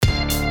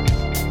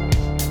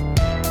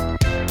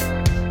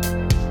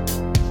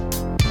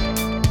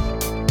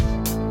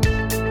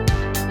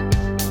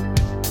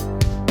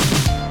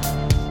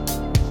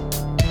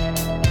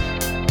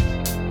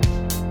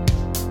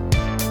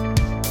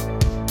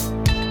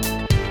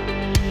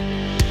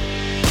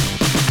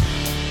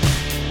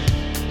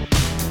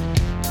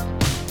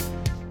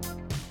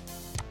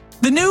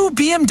The new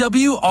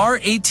BMW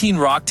R18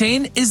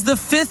 Roctane is the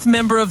fifth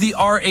member of the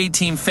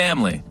R18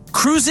 family,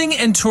 cruising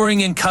and touring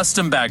in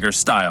custom bagger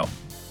style.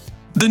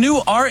 The new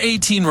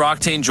R18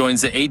 Roctane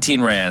joins the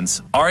 18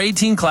 Rands,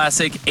 R18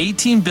 Classic,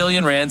 18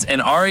 Billion Rands,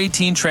 and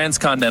R18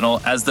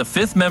 Transcontinental as the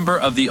fifth member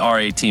of the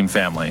R18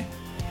 family.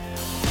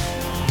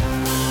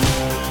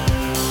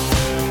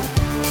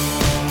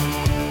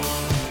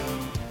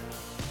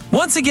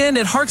 Once again,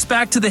 it harks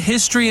back to the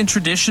history and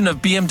tradition of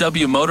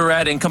BMW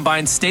Motorrad and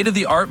combines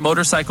state-of-the-art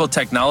motorcycle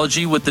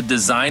technology with the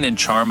design and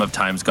charm of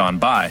times gone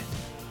by.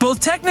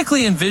 Both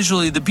technically and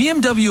visually, the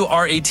BMW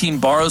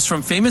R18 borrows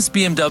from famous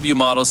BMW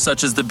models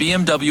such as the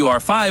BMW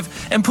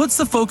R5 and puts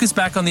the focus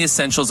back on the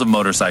essentials of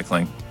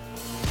motorcycling.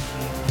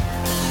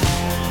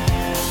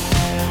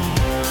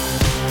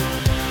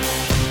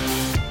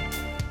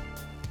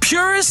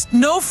 Purist,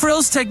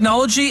 no-frills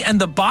technology and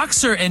the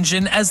Boxer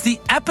engine as the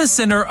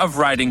epicenter of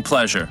riding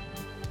pleasure.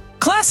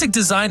 Classic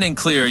design and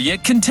clear,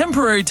 yet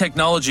contemporary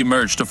technology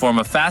merge to form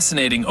a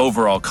fascinating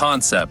overall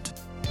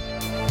concept.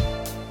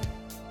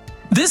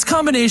 This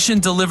combination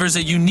delivers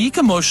a unique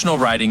emotional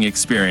riding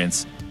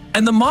experience,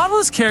 and the model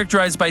is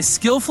characterized by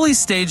skillfully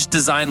staged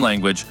design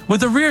language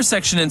with a rear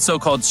section in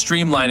so-called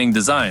streamlining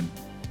design.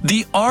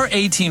 The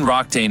R18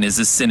 Roctane is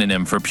a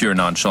synonym for pure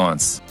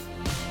nonchalance.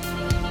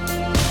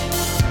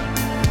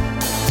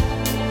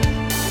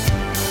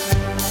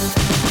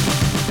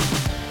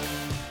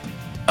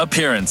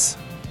 Appearance: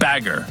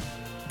 bagger.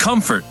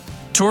 Comfort: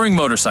 touring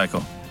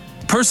motorcycle.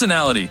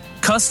 Personality: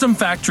 custom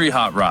factory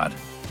hot rod.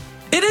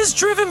 It is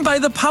driven by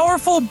the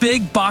powerful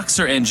big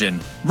Boxer engine.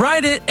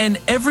 Ride it and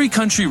every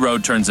country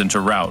road turns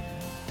into route.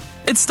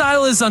 Its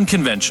style is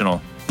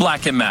unconventional,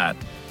 black and matte.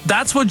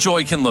 That's what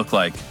joy can look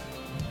like.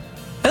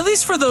 At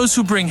least for those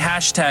who bring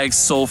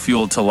 #soul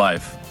fuel to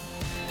life.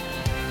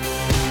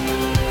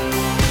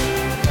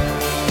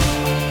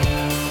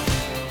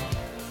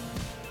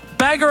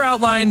 Bagger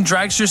outline,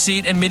 dragster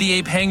seat, and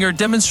midi-ape hanger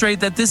demonstrate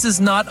that this is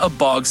not a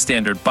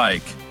bog-standard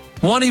bike.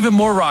 Want even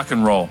more rock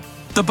and roll?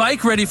 The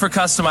bike ready for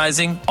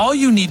customizing, all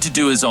you need to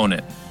do is own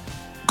it.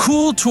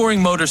 Cool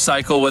touring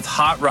motorcycle with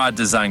hot rod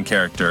design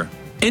character.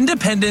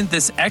 Independent,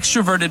 this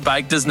extroverted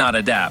bike does not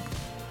adapt.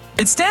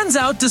 It stands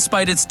out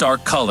despite its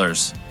dark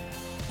colors,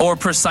 or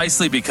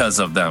precisely because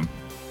of them.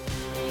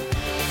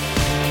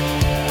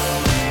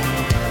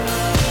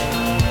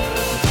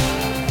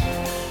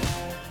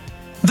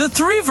 The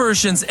three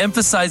versions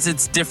emphasize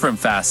its different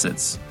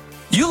facets.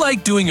 You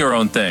like doing your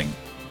own thing.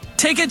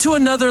 Take it to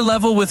another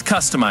level with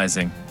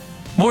customizing.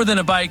 More than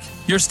a bike,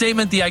 your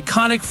statement, the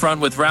iconic front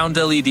with round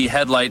LED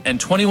headlight and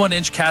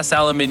 21-inch cast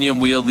aluminum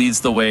wheel leads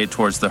the way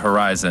towards the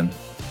horizon.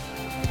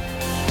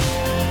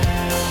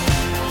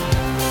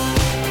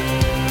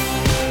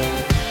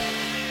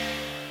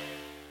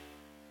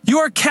 You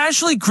are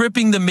casually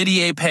gripping the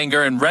midi-ape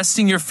hanger and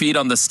resting your feet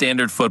on the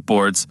standard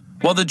footboards,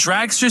 while the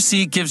dragster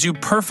seat gives you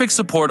perfect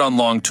support on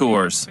long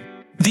tours.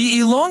 The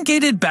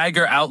elongated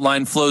bagger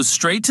outline flows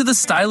straight to the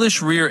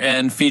stylish rear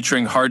end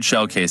featuring hard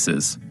shell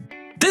cases.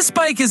 This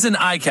bike is an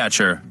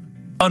eye-catcher,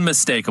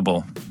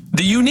 unmistakable.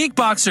 The unique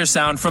Boxer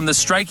sound from the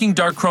striking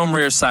dark chrome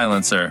rear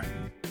silencer.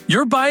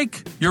 Your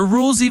bike, your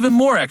rules even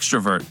more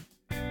extrovert.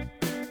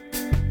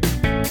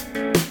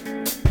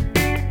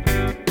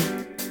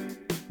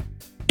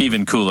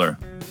 Even cooler.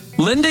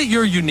 Lend it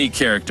your unique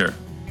character.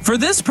 For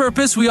this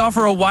purpose, we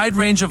offer a wide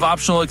range of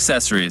optional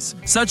accessories,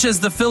 such as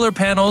the filler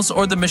panels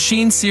or the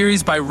Machine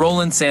series by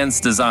Roland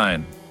Sands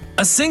Design.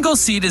 A single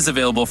seat is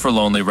available for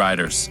lonely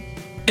riders.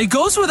 It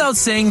goes without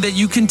saying that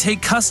you can take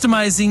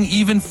customizing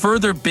even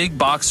further. Big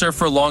Boxer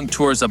for long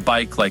tours, a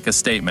bike like a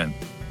statement,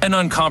 an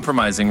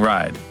uncompromising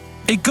ride.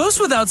 It goes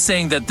without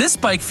saying that this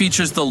bike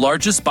features the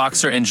largest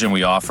Boxer engine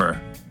we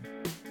offer.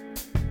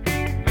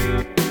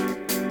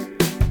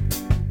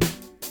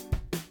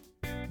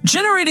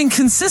 Generating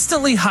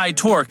consistently high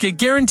torque, it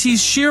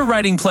guarantees sheer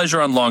riding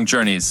pleasure on long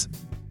journeys.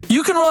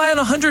 You can rely on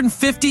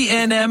 150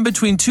 Nm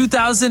between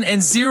 2,000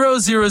 and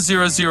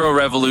 0,000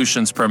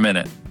 revolutions per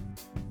minute.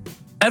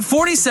 At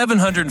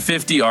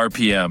 4,750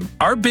 RPM,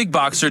 our Big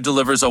Boxer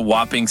delivers a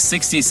whopping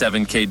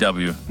 67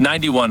 kW,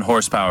 91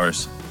 horsepower.